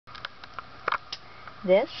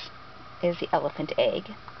This is the elephant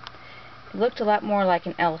egg. It looked a lot more like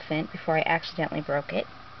an elephant before I accidentally broke it,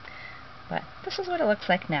 but this is what it looks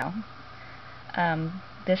like now.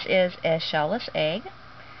 This is a shellless egg,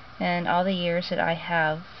 and all the years that I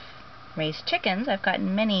have raised chickens, I've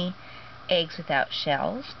gotten many eggs without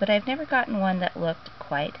shells, but I've never gotten one that looked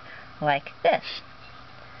quite like this.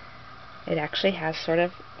 It actually has sort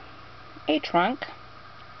of a trunk.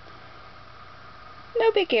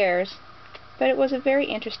 No big errors, but it was a very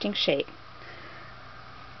interesting shape.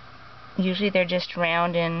 Usually they're just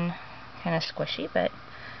round and kind of squishy, but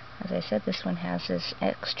as I said, this one has this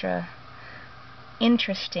extra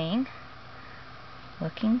interesting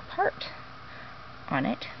looking part on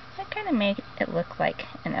it that kind of made it look like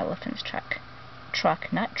an elephant's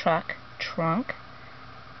trunk, not truck, trunk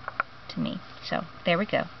to me. So there we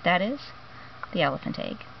go. That is the elephant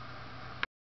egg.